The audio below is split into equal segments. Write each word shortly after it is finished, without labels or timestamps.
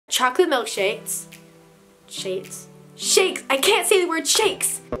chocolate milkshakes. Shakes. I can't say the word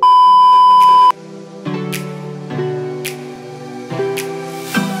shakes.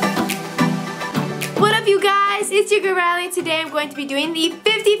 What up, you guys? It's your girl Riley, and today I'm going to be doing the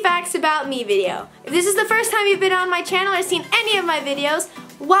 50 Facts About Me video. If this is the first time you've been on my channel or seen any of my videos,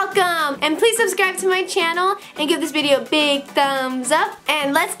 welcome! And please subscribe to my channel and give this video a big thumbs up.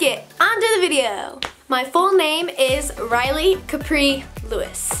 And let's get on to the video. My full name is Riley Capri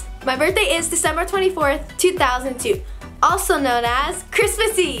Lewis. My birthday is December 24th, 2002, also known as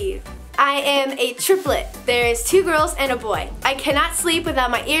Christmas Eve. I am a triplet. There is 2 girls and a boy. I cannot sleep without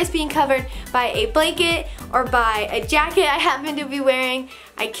my ears being covered by a blanket or by a jacket I happen to be wearing.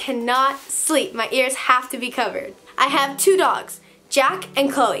 I cannot sleep. My ears have to be covered. I have 2 dogs, Jack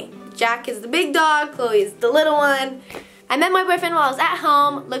and Chloe. Jack is the big dog, Chloe is the little one. I met my boyfriend while I was at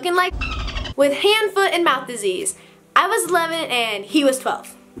home looking like with hand, foot, and mouth disease. I was 11 and he was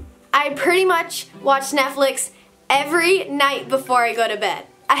 12. I pretty much watch Netflix every night before I go to bed.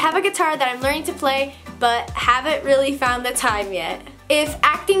 I have a guitar that I'm learning to play, but haven't really found the time yet. If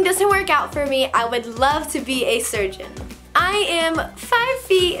acting doesn't work out for me, I would love to be a surgeon. I am 5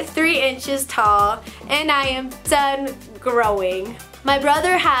 feet 3 inches tall, and I am done growing. My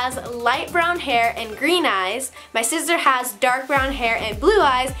brother has light brown hair and green eyes. My sister has dark brown hair and blue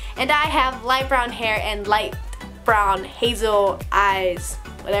eyes, and I have light brown hair and light brown hazel eyes,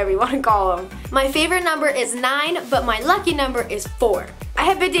 whatever you want to call them. My favorite number is 9, but my lucky number is 4. I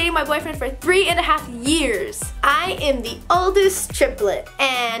have been dating my boyfriend for 3.5 years. I am the oldest triplet,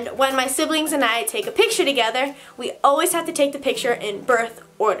 and when my siblings and I take a picture together, we always have to take the picture in birth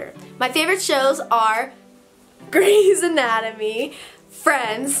order. My favorite shows are Grey's Anatomy,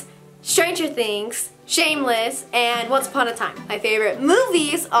 Friends, Stranger Things, Shameless, and Once Upon a Time. My favorite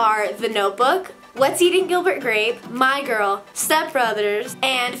movies are The Notebook, What's Eating Gilbert Grape, My Girl, Step Brothers,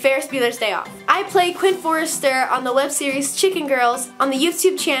 and Ferris Bueller's Day Off. I play Quinn Forrester on the web series Chicken Girls on the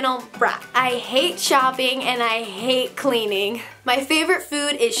YouTube channel Brat. I hate shopping and I hate cleaning. My favorite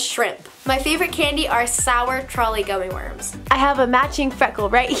food is shrimp. My favorite candy are sour trolley gummy worms. I have a matching freckle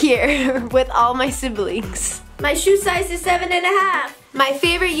right here with all my siblings. My shoe size is 7.5. My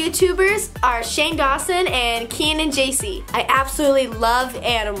favorite YouTubers are Shane Dawson and Keenan JC. I absolutely love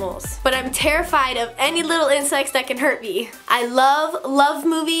animals, but I'm terrified of any little insects that can hurt me. I love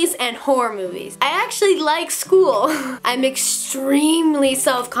movies and horror movies. I actually like school. I'm extremely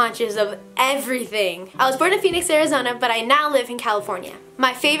self-conscious of everything. I was born in Phoenix, Arizona, but I now live in California.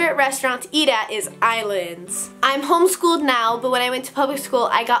 My favorite restaurant to eat at is Islands. I'm homeschooled now, but when I went to public school,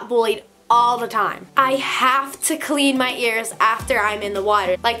 I got bullied all the time. I have to clean my ears after I'm in the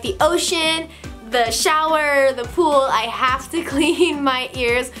water. Like the ocean, the shower, the pool, I have to clean my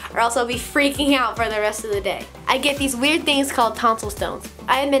ears or else I'll be freaking out for the rest of the day. I get these weird things called tonsil stones.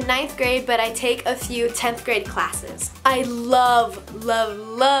 I am in 9th grade, but I take a few 10th grade classes. I love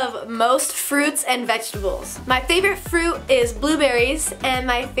most fruits and vegetables. My favorite fruit is blueberries, and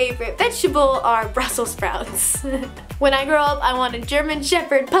my favorite vegetable are Brussels sprouts. When I grow up, I want a German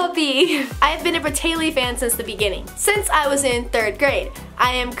Shepherd puppy. I have been a Bertaley fan since the beginning, since I was in 3rd grade.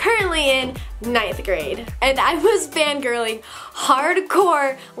 I am currently in 9th grade, and I was fangirling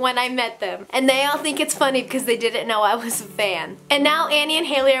hardcore when I met them. And they all think it's funny because they didn't know I was a fan. And now Annie and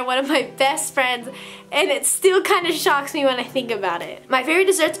Haley are one of my best friends, and it still kind of shocks me when I think about it. My favorite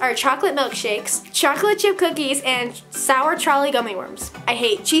desserts are chocolate milkshakes, chocolate chip cookies, and sour trolley gummy worms. I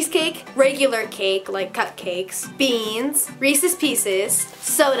hate cheesecake, regular cake like cupcakes, beans, Reese's Pieces,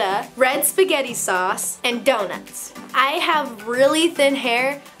 soda, red spaghetti sauce, and donuts. I have really thin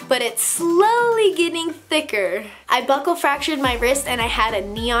hair, but it's slowly getting thicker. I buckle fractured my wrist and I had a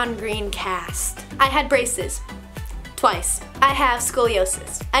neon green cast. I had braces. Twice. I have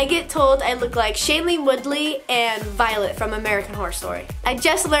scoliosis. I get told I look like Shailene Woodley and Violet from American Horror Story. I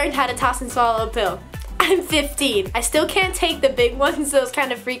just learned how to toss and swallow a pill. I'm 15. I still can't take the big ones, those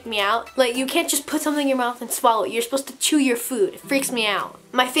kind of freak me out. Like, you can't just put something in your mouth and swallow it. You're supposed to chew your food. It freaks me out.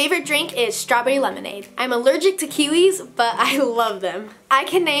 My favorite drink is strawberry lemonade. I'm allergic to kiwis, but I love them. I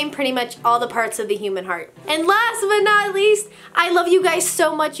can name pretty much all the parts of the human heart. And last but not least, I love you guys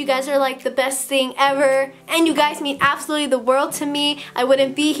so much. You guys are like the best thing ever. And you guys mean absolutely the world to me. I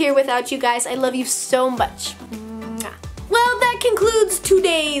wouldn't be here without you guys. I love you so much. Mwah. Well, that concludes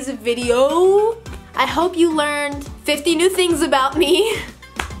today's video. I hope you learned 50 new things about me.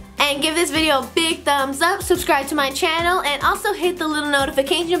 And give this video a big thumbs up, subscribe to my channel, and also hit the little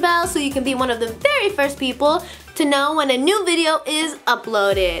notification bell so you can be one of the very first people to know when a new video is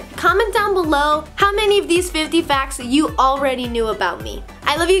uploaded. Comment down below how many of these 50 facts you already knew about me.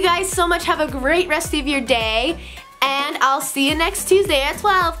 I love you guys so much. Have a great rest of your day. and I'll see you next Tuesday at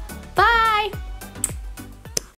 12. Bye!